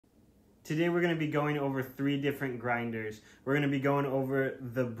Today we're going to be going over 3 different grinders. We're going to be going over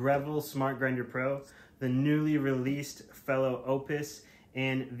the Breville Smart Grinder Pro, the newly released fellow Opus,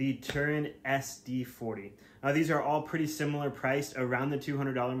 and the Turin SD40. These are all pretty similar priced, around the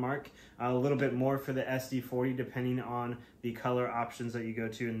 $200 mark, a little bit more for the SD40 depending on the color options that you go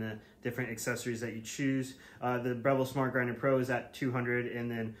to and the different accessories that you choose. The Breville Smart Grinder Pro is at $200 and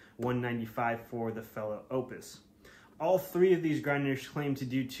then $195 for the fellow Opus. All 3 of these grinders claim to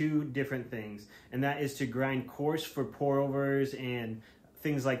do 2 different things, and that is to grind coarse for pour-overs and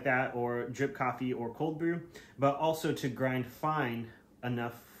things like that, or drip coffee or cold brew, but also to grind fine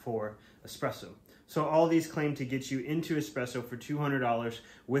enough for espresso. So all these claim to get you into espresso for $200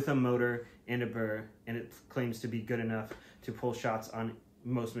 with a motor and a burr, and it claims to be good enough to pull shots on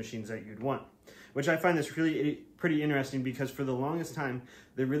most machines that you'd want. Which I find this really pretty interesting, because for the longest time,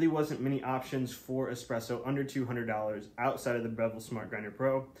 there really wasn't many options for espresso under $200 outside of the Breville Smart Grinder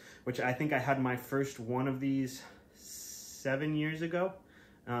Pro, which I think I had my first one of these 7 years ago.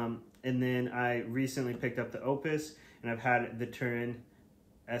 And then I recently picked up the Opus, and I've had the Turin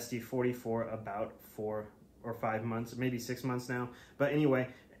SD40 for about 4 or 5 months, maybe 6 months now. But anyway,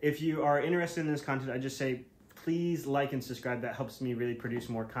 if you are interested in this content, I just say please like and subscribe. That helps me really produce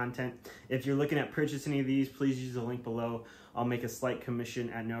more content. If you're looking at purchasing any of these, please use the link below. I'll make a slight commission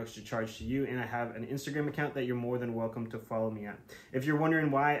at no extra charge to you, and I have an Instagram account that you're more than welcome to follow me at. If you're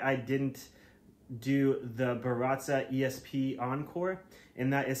wondering why I didn't do the Baratza ESP Encore,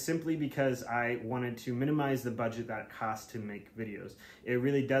 and that is simply because I wanted to minimize the budget that it costs to make videos. It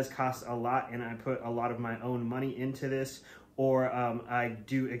really does cost a lot, and I put a lot of my own money into this, or I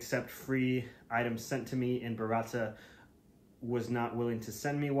do accept free items sent to me, and Baratza was not willing to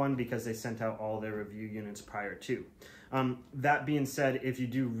send me one because they sent out all their review units prior to. That being said, if you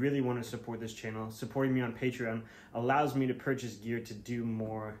do really want to support this channel, supporting me on Patreon allows me to purchase gear to do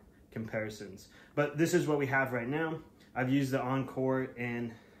more comparisons. But this is what we have right now. I've used the Encore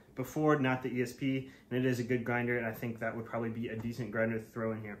and before, not the ESP, and it is a good grinder, and I think that would probably be a decent grinder to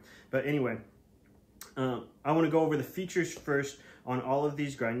throw in here. But anyway, I want to go over the features first on all of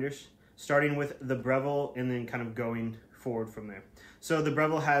these grinders, starting with the Breville and then kind of going forward from there. So the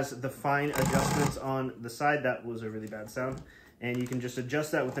Breville has the fine adjustments on the side. That was a really bad sound. And you can just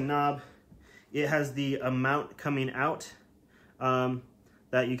adjust that with a knob. It has the amount coming out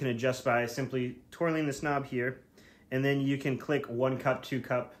that you can adjust by simply twirling this knob here. And then you can click 1 cup, 2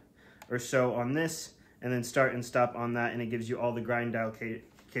 cup or so on this, and then start and stop on that, and it gives you all the grind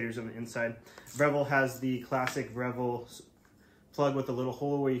indicators on the inside. Breville has the classic Breville plug with a little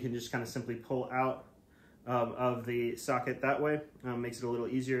hole where you can just kind of simply pull out of the socket that way. Makes it a little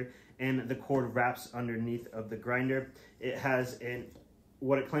easier, and the cord wraps underneath of the grinder. It has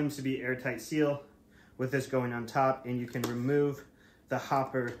what it claims to be airtight seal with this going on top, and you can remove the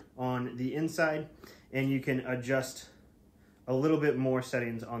hopper on the inside, and you can adjust a little bit more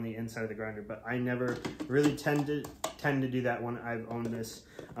settings on the inside of the grinder, but I never really tend to do that when I've owned this.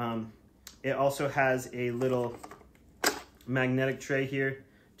 It also has a little magnetic tray here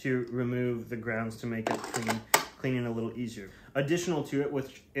to remove the grounds to make it cleaning a little easier. Additional to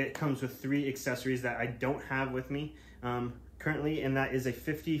it, it comes with 3 accessories that I don't have with me currently, and that is a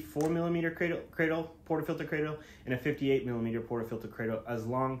 54 millimeter cradle, portafilter cradle, and a 58 millimeter portafilter cradle,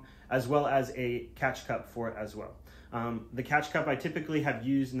 as well as a catch cup for it as well. The catch cup I typically have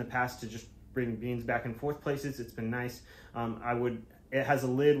used in the past to just bring beans back and forth places. It's been nice. It has a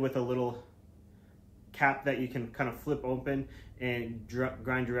lid with a little cap that you can kind of flip open and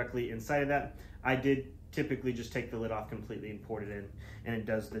grind directly inside of that. I did typically just take the lid off completely and pour it in, and it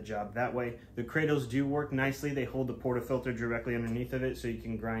does the job that way. The cradles do work nicely. They hold the portafilter directly underneath of it, so you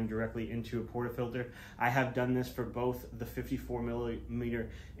can grind directly into a portafilter. I have done this for both the 54 millimeter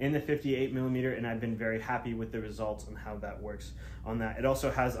and the 58 millimeter, and I've been very happy with the results and how that works on that. It also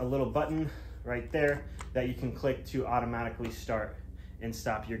has a little button right there that you can click to automatically start and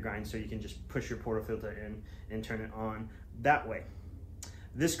stop your grind, so you can just push your portafilter in and turn it on that way.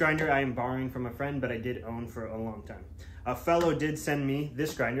 This grinder I am borrowing from a friend, but I did own for a long time. A fellow did send me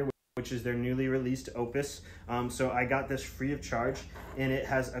this grinder, which is their newly released Opus. So I got this free of charge, and it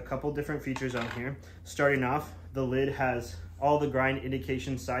has a couple different features on here. Starting off, the lid has all the grind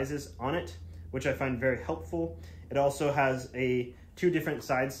indication sizes on it, which I find very helpful. It also has 2 different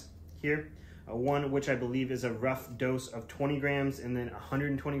sides here. One which I believe is a rough dose of 20 grams, and then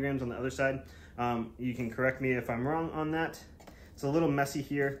 120 grams on the other side. You can correct me if I'm wrong on that. It's a little messy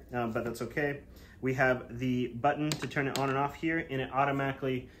here, but that's okay. We have the button to turn it on and off here, and it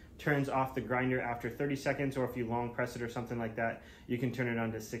automatically turns off the grinder after 30 seconds, or if you long press it or something like that, you can turn it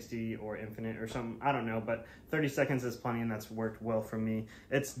on to 60 or infinite or something. I don't know, but 30 seconds is plenty, and that's worked well for me.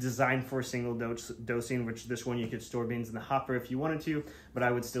 It's designed for single dosing, which this one you could store beans in the hopper if you wanted to, but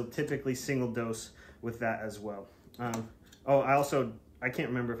I would still typically single dose with that as well. I can't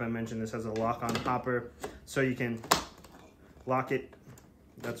remember if I mentioned this has a lock on hopper, so you can lock it.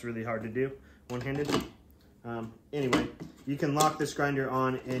 That's really hard to do one-handed. Anyway, you can lock this grinder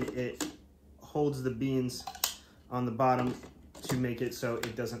on, and it holds the beans on the bottom to make it so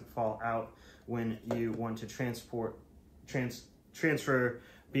it doesn't fall out when you want to transfer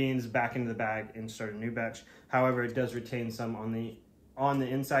beans back into the bag and start a new batch. However, it does retain some on the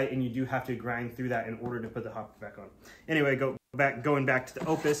inside, and you do have to grind through that in order to put the hopper back on. Anyway, going back to the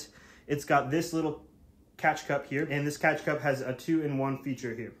Opus, it's got this little catch cup here, and this catch cup has a 2-in-1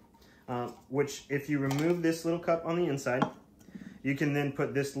 feature here. Which if you remove this little cup on the inside, you can then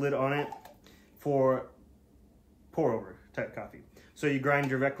put this lid on it for pour over type coffee. So you grind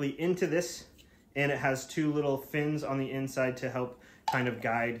directly into this, and it has 2 little fins on the inside to help kind of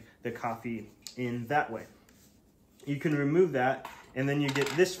guide the coffee in that way. You can remove that, and then you get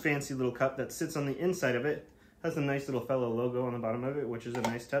this fancy little cup that sits on the inside of it. Has a nice little fellow logo on the bottom of it, which is a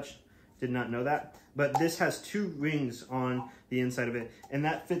nice touch. Did not know that. But this has 2 rings on the inside of it, and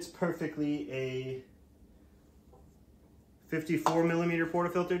that fits perfectly a 54mm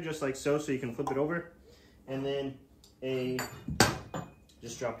portafilter, just like so you can flip it over. And then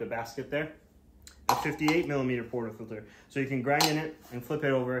just dropped a basket there, a 58mm portafilter. So you can grind in it and flip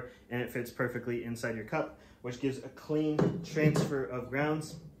it over, and it fits perfectly inside your cup, which gives a clean transfer of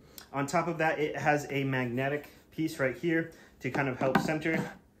grounds. On top of that, it has a magnetic piece right here to kind of help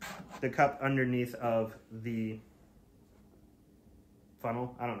center the cup underneath of the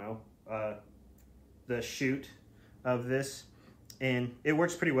funnel, I don't know, the chute of this, and it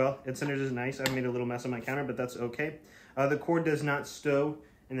works pretty well. It centers is nice. I made a little mess on my counter, but that's okay. The cord does not stow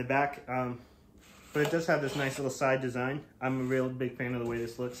in the back, but it does have this nice little side design. I'm a real big fan of the way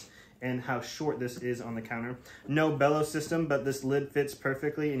this looks and how short this is on the counter. No bellow system, but this lid fits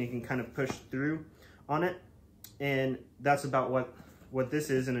perfectly, and you can kind of push through on it, and that's about what this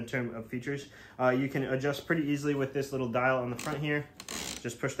is in terms of features. You can adjust pretty easily with this little dial on the front here.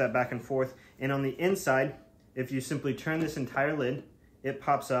 Just push that back and forth. And on the inside, if you simply turn this entire lid, it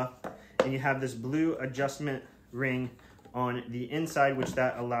pops up, and you have this blue adjustment ring on the inside, which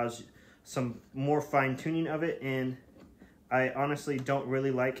that allows some more fine tuning of it. And I honestly don't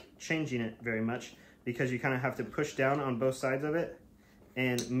really like changing it very much, because you kind of have to push down on both sides of it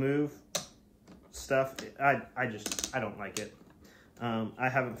and move stuff. I don't like it. I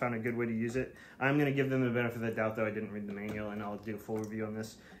haven't found a good way to use it. I'm going to give them the benefit of the doubt, though I didn't read the manual, and I'll do a full review on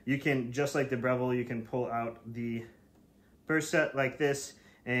this. You can, just like the Breville, you can pull out the burst set like this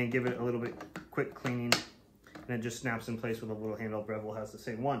and give it a little bit quick cleaning, and it just snaps in place with a little handle. Breville has the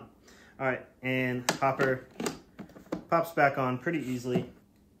same one. All right, and hopper pops back on pretty easily,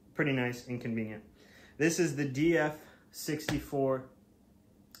 pretty nice and convenient. This is the DF64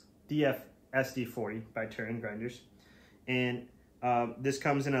 SD40 by Turin Grinders, and this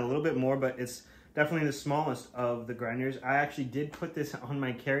comes in a little bit more, but it's definitely the smallest of the grinders. I actually did put this on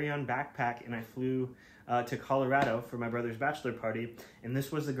my carry-on backpack, and I flew to Colorado for my brother's bachelor party, and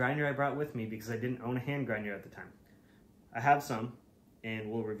this was the grinder I brought with me because I didn't own a hand grinder at the time. I have some, and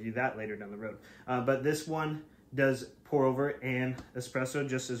we'll review that later down the road. But this one does pour over and espresso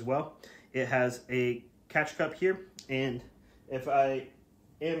just as well. It has a catch cup here, and if I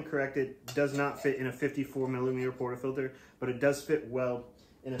am correct, it does not fit in a 54mm portafilter, but it does fit well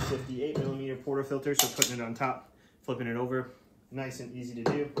in a 58mm portafilter, so putting it on top, flipping it over, nice and easy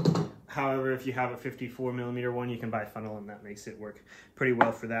to do. However, if you have a 54mm one, you can buy a funnel, and that makes it work pretty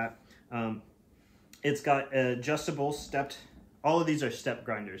well for that. It's got adjustable stepped, all of these are step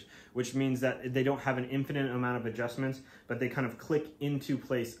grinders, which means that they don't have an infinite amount of adjustments, but they kind of click into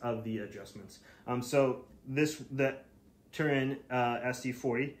place of the adjustments. So the Turin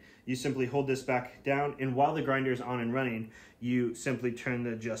SD40, you simply hold this back down, and while the grinder is on and running, you simply turn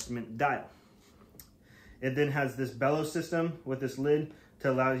the adjustment dial. It then has this bellow system with this lid to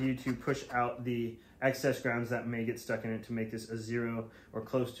allow you to push out the excess grounds that may get stuck in it to make this a 0 or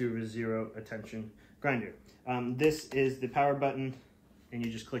close to a 0 attention grinder. This is the power button, and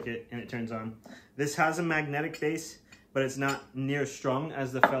you just click it and it turns on. This has a magnetic base, but it's not near as strong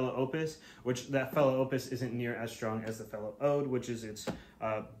as the fellow Opus, which that fellow Opus isn't near as strong as the fellow Ode, which is its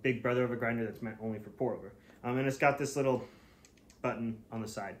big brother of a grinder that's meant only for pour over. And it's got this little button on the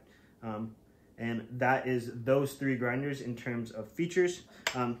side. And that is those 3 grinders in terms of features.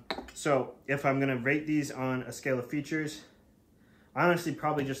 So if I'm gonna rate these on a scale of features, I honestly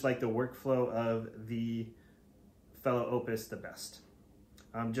probably just like the workflow of the fellow Opus the best.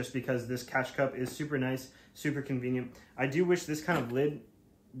 Just because this catch cup is super nice, super convenient. I do wish this kind of lid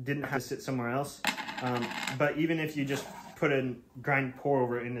didn't have to sit somewhere else. But even if you just put a grind pour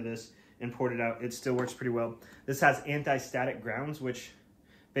over into this and poured it out, it still works pretty well. This has anti-static grounds, which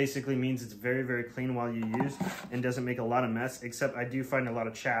basically means it's very, very clean while you use and doesn't make a lot of mess, except I do find a lot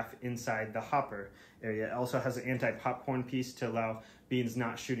of chaff inside the hopper area. It also has an anti-popcorn piece to allow beans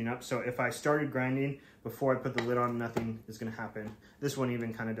not shooting up. So if I started grinding before I put the lid on, nothing is gonna happen. This one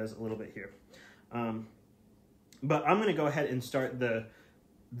even kind of does a little bit here. But I'm gonna go ahead and start the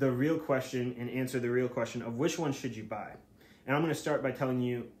real question and answer the real question of which one should you buy. And I'm gonna start by telling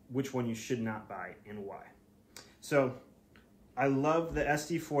you which one you should not buy and why. So I love the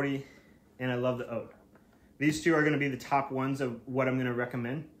SD40 and I love the Ode. These two are gonna be the top ones of what I'm gonna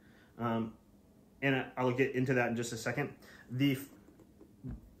recommend. And I'll get into that in just a second. The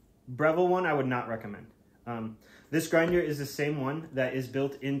Breville one I would not recommend. This grinder is the same one that is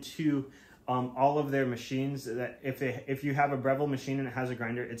built into all of their machines. That if you have a Breville machine and it has a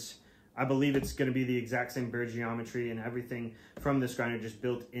grinder, I believe it's going to be the exact same burr geometry and everything from this grinder just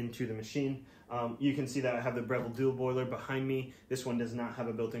built into the machine. You can see that I have the Breville dual boiler behind me. This one does not have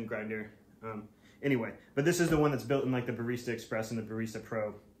a built-in grinder. Anyway, but this is the one that's built in like the Barista Express and the Barista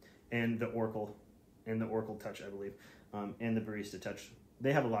Pro and the Oracle Touch, I believe, and the Barista Touch.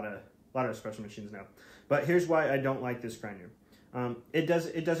 They have a lot of espresso machines now. But here's why I don't like this grinder. It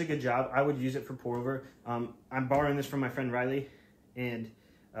does a good job. I would use it for pour over. I'm borrowing this from my friend Riley, and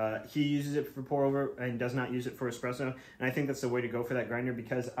he uses it for pour over and does not use it for espresso. And I think that's the way to go for that grinder,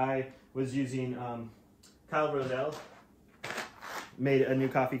 because I was using Kyle Roselle made a new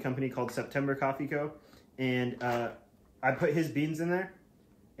coffee company called September Coffee Co. And I put his beans in there,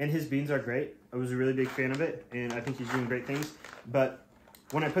 and his beans are great. I was a really big fan of it, and I think he's doing great things. But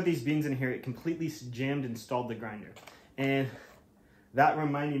when I put these beans in here, it completely jammed and stalled the grinder. And that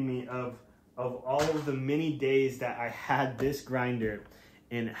reminded me of all of the many days that I had this grinder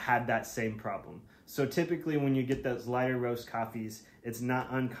and had that same problem. So typically when you get those lighter roast coffees, it's not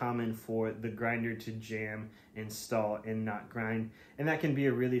uncommon for the grinder to jam and stall and not grind. And that can be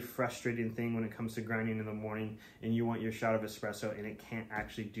a really frustrating thing when it comes to grinding in the morning and you want your shot of espresso and it can't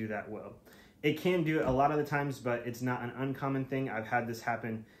actually do that well. It can do it a lot of the times, but it's not an uncommon thing. I've had this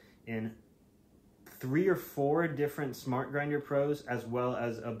happen in 3 or 4 different Smart Grinder Pros, as well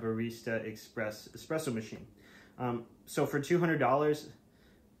as a Barista Express espresso machine. So for $200,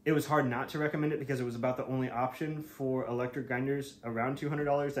 it was hard not to recommend it because it was about the only option for electric grinders around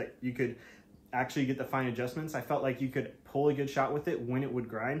 $200 that you could actually get the fine adjustments. I felt like you could pull a good shot with it when it would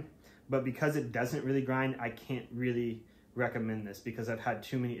grind, but because it doesn't really grind, I can't really recommend this because I've had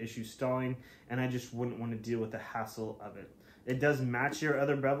too many issues stalling and I just wouldn't want to deal with the hassle of it. It does match your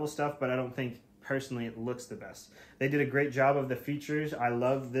other Breville stuff, but I don't think personally it looks the best. They did a great job of the features. I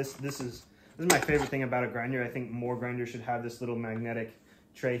love this. This is my favorite thing about a grinder. I think more grinders should have this little magnetic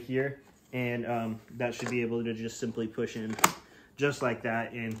tray here, and that should be able to just simply push in just like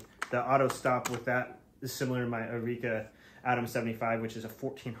that. And the auto stop with that is similar to my Eureka Atom 75, which is a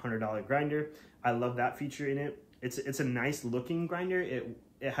 $1,400 grinder. I love that feature in it. It's a nice looking grinder.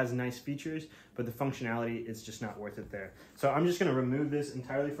 It has nice features, but the functionality is just not worth it there. So I'm just gonna remove this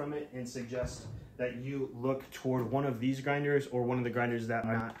entirely from it and suggest that you look toward one of these grinders or one of the grinders that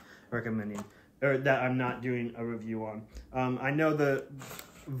I'm not recommending, or that I'm not doing a review on. I know the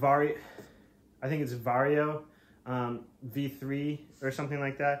I think it's Vario V3 or something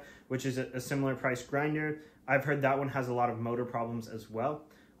like that, which is a similar price grinder. I've heard that one has a lot of motor problems as well.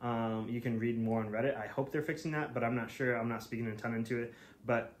 You can read more on Reddit. I hope they're fixing that, but I'm not sure. I'm not speaking a ton into it,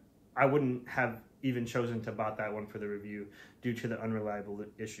 but I wouldn't have even chosen to bought that one for the review due to the unreliable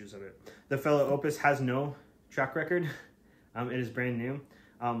issues of it. The fellow Opus has no track record. It is brand new.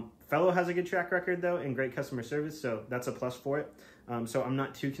 Fellow has a good track record though and great customer service, so that's a plus for it. So I'm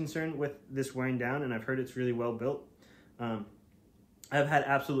not too concerned with this wearing down, and I've heard it's really well built. I've had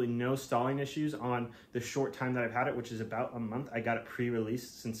absolutely no stalling issues on the short time that I've had it, which is about a month. I got it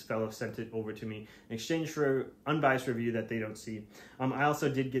pre-released since Fellow sent it over to me in exchange for unbiased review that they don't see. I also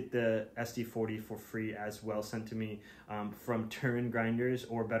did get the SD40 for free as well, sent to me from Turin Grinders,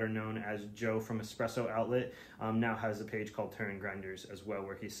 or better known as Joe from Espresso Outlet. Now has a page called Turin Grinders as well,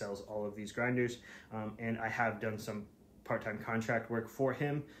 where he sells all of these grinders. And I have done some part-time contract work for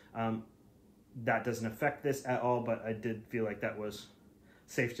him. That doesn't affect this at all, but I did feel like that was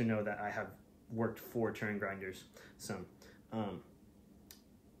safe to know that I have worked for Turin Grinders some.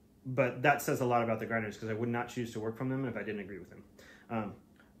 But that says a lot about the grinders because I would not choose to work from them if I didn't agree with them.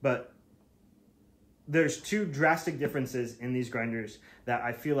 But there's two drastic differences in these grinders that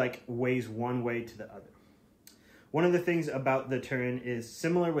I feel like weighs one way to the other. One of the things about the turn is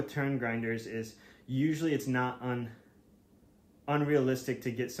similar with turn grinders is usually it's not unrealistic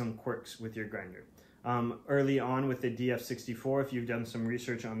to get some quirks with your grinder. Early on with the DF64, if you've done some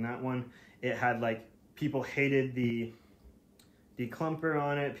research on that one, it had like, people hated the clumper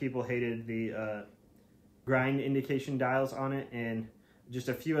on it, people hated the grind indication dials on it, and just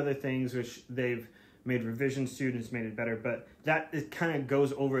a few other things which they've made revisions to and it's made it better. But that it kind of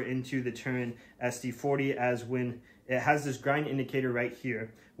goes over into the Turn SD40, as when it has this grind indicator right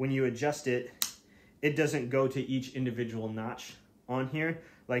here, when you adjust it, it doesn't go to each individual notch on here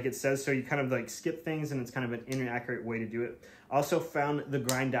like it says, so you kind of like skip things, and it's kind of an inaccurate way to do it. Also found the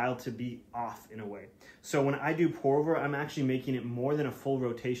grind dial to be off in a way. So when I do pour over, I'm actually making it more than a full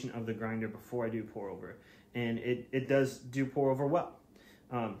rotation of the grinder before I do pour over, and it does do pour over well.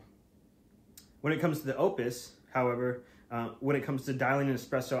 When it comes to the Opus, however, when it comes to dialing an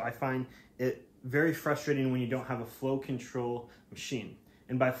espresso, I find it very frustrating when you don't have a flow control machine.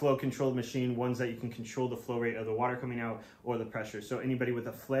 And by flow controlled machine, ones that you can control the flow rate of the water coming out or the pressure. So anybody with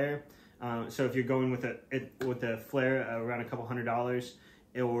a flare, so if you're going with a flare around a couple $100,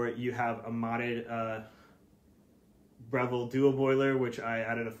 or you have a modded Breville dual boiler, which I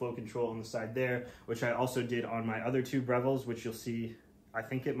added a flow control on the side there, which I also did on my other two Brevilles, which you'll see, I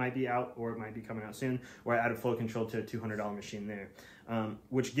think it might be out or it might be coming out soon, where I added flow control to a $200 machine there,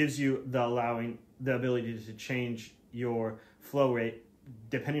 which gives you the ability to change your flow rate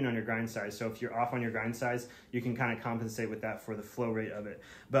depending on your grind size. So if you're off on your grind size, you can kind of compensate with that for the flow rate of it.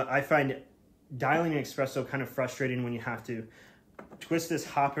 But I find dialing an espresso kind of frustrating when you have to twist this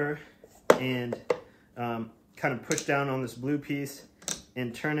hopper and kind of push down on this blue piece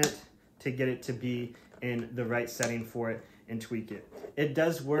and turn it to get it to be in the right setting for it and tweak it. It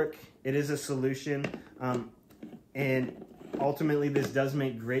does work. It is a solution. And ultimately this does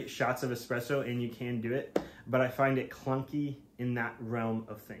make great shots of espresso, and you can do it, but I find it clunky in that realm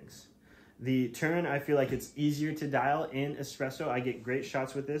of things. The Turn, I feel like it's easier to dial in espresso. I get great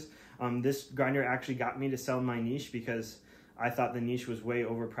shots with this. This grinder actually got me to sell my niche because I thought the niche was way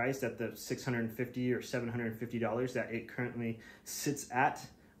overpriced at the $650 or $750 that it currently sits at.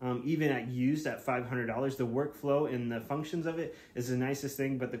 Even at used at $500, the workflow and the functions of it is the nicest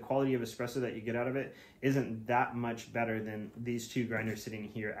thing, but the quality of espresso that you get out of it isn't that much better than these two grinders sitting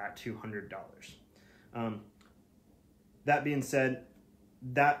here at $200. That being said,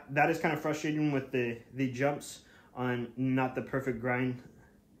 that is kind of frustrating with the jumps on not the perfect grind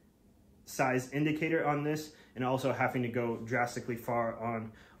size indicator on this, and also having to go drastically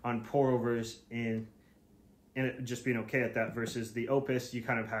far on pour overs and it just being okay at that, versus the Opus, you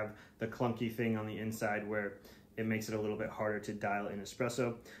kind of have the clunky thing on the inside where it makes it a little bit harder to dial in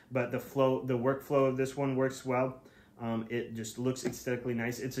espresso. But the workflow of this one works well. It just looks aesthetically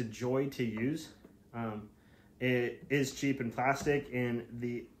nice. It's a joy to use. It is cheap in plastic, and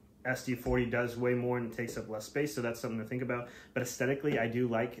the SD40 does way more and it takes up less space, so that's something to think about. But aesthetically, I do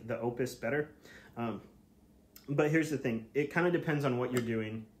like the Opus better. But here's the thing. It kind of depends on what you're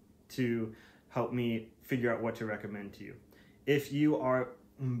doing to help me figure out what to recommend to you. If you are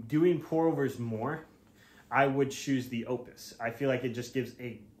doing pour overs more, I would choose the Opus. I feel like it just gives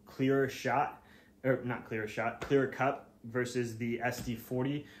a clearer shot, or not clearer shot, clearer cup, versus the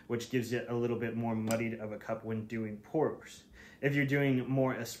SD40, which gives it a little bit more muddied of a cup when doing pour overs. If you're doing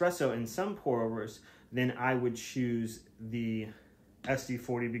more espresso in some pour overs, then I would choose the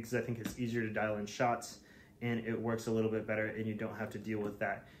SD40 because I think it's easier to dial in shots and it works a little bit better, and you don't have to deal with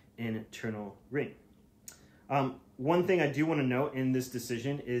that internal ring. One thing I do want to note in this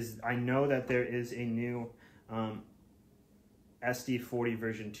decision is I know that there is a new SD40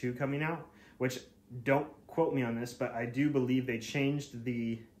 version 2 coming out, which, don't quote me on this, but I do believe they changed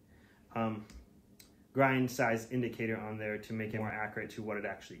the grind size indicator on there to make it more accurate to what it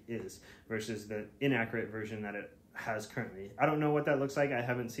actually is versus the inaccurate version that it has currently. I don't know what that looks like. I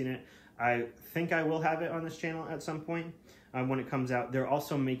haven't seen it. I think I will have it on this channel at some point when it comes out. They're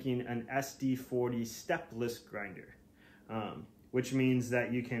also making an SD40 stepless grinder, which means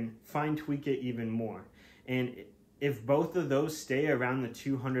that you can fine tweak it even more. And if both of those stay around the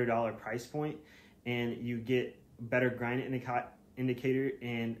 $200 price point and you get better grind indicator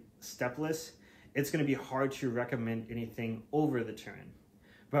and stepless, it's going to be hard to recommend anything over the Turn.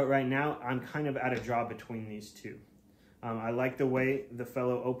 But right now, I'm kind of at a draw between these two. I like the way the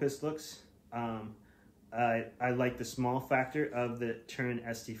fellow Opus looks. I like the small factor of the Turn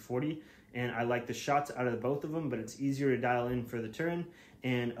SD40, and I like the shots out of both of them, but it's easier to dial in for the Turn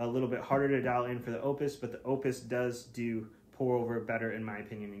and a little bit harder to dial in for the Opus, but the Opus does do pour over better in my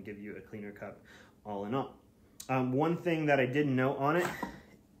opinion and give you a cleaner cup all in all. One thing that I didn't know on it,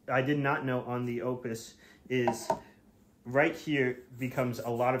 I did not know on the Opus, is right here becomes a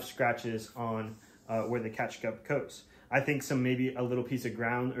lot of scratches on where the catch cup coats. I think maybe a little piece of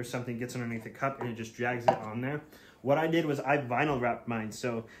ground or something gets underneath the cup and it just drags it on there. What I did was I vinyl wrapped mine,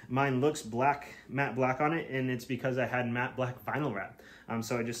 so mine looks black, matte black on it, and it's because I had matte black vinyl wrap.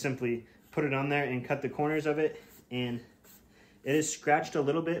 So I just simply put it on there and cut the corners of it, and it is scratched a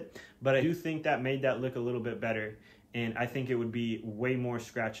little bit, but I do think that made that look a little bit better, and I think it would be way more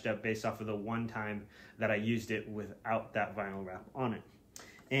scratched up based off of the one time that I used it without that vinyl wrap on it.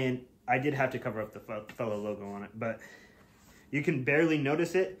 And I did have to cover up the Fellow logo on it, but you can barely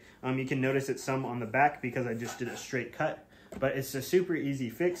notice it. You can notice it some on the back because I just did a straight cut, but it's a super easy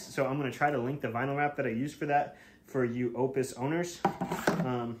fix. So I'm gonna try to link the vinyl wrap that I used for that for you Opus owners.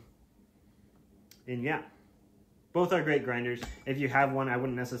 And yeah, both are great grinders. If you have one, I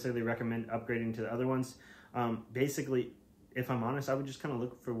wouldn't necessarily recommend upgrading to the other ones. Basically, if I'm honest, I would just kind of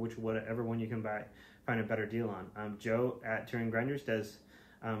look for whatever one you can find a better deal on. Joe at Touring Grinders does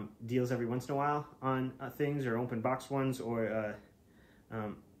deals every once in a while on things, or open box ones, or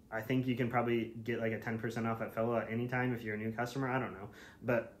I think you can probably get like a 10% off at Fellow at any time if you're a new customer. I don't know,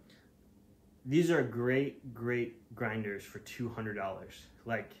 but these are great grinders for $200.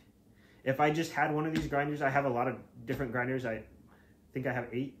 Like, if I just had one of these grinders, I have a lot of different grinders. I think I have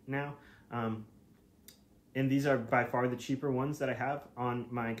 8 now, and these are by far the cheaper ones that I have on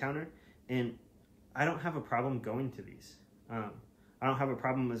my counter, and I don't have a problem going to these. I don't have a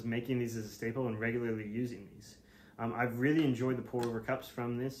problem as making these as a staple and regularly using these. I've really enjoyed the pour over cups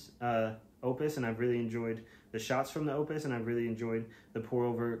from this Opus, and I've really enjoyed the shots from the Opus, and I've really enjoyed the pour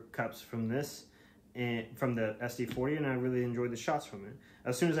over cups from this and from the SD40, and I really enjoyed the shots from it.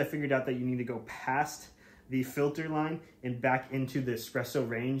 As soon as I figured out that you need to go past the filter line and back into the espresso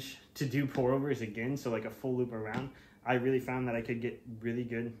range to do pour overs again, so like a full loop around, I really found that I could get really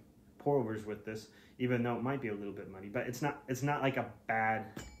good pour overs with this, even though it might be a little bit muddy. But it's not like a bad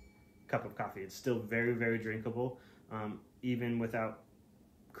cup of coffee. It's still very drinkable, even without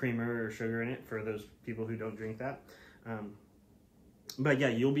creamer or sugar in it, for those people who don't drink that. But yeah,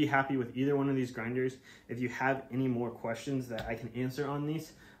 you'll be happy with either one of these grinders. If you have any more questions that I can answer on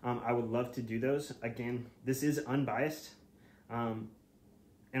these, I would love to do those. Again, this is unbiased, and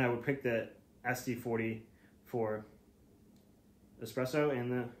I would pick the SD40 for espresso and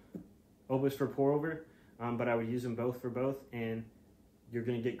the Opus for pour over, but I would use them both for both, and you're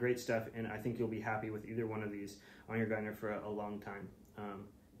going to get great stuff, and I think you'll be happy with either one of these on your grinder for a long time.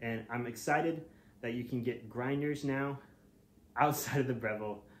 And I'm excited that you can get grinders now outside of the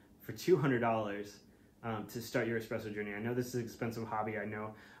Breville for $200 to start your espresso journey. I know this is an expensive hobby. I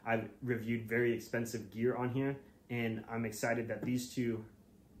know I've reviewed very expensive gear on here, and I'm excited that these two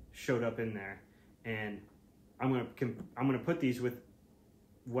showed up in there. And I'm gonna put these with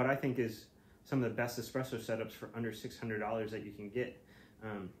what I think is some of the best espresso setups for under $600 that you can get.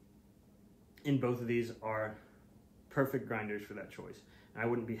 And both of these are perfect grinders for that choice. I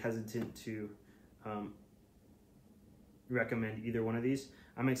wouldn't be hesitant to recommend either one of these.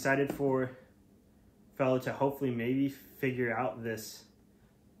 I'm excited for Fellow to hopefully maybe figure out this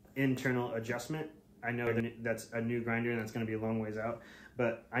internal adjustment. I know that that's a new grinder and that's going to be a long ways out,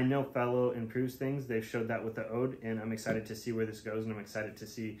 but I know Fellow improves things. They've showed that with the Ode, and I'm excited to see where this goes, and I'm excited to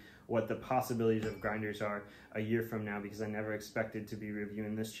see what the possibilities of grinders are a year from now, because I never expected to be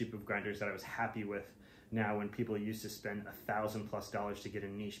reviewing this cheap of grinders that I was happy with now, when people used to spend $1,000+ to get a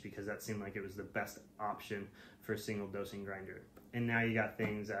niche because that seemed like it was the best option for a single dosing grinder. And now you got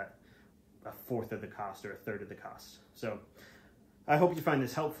things at 1/4 of the cost or 1/3 of the cost. So I hope you find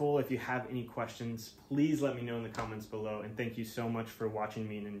this helpful. If you have any questions, please let me know in the comments below. And thank you so much for watching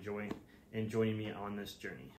me and joining me on this journey.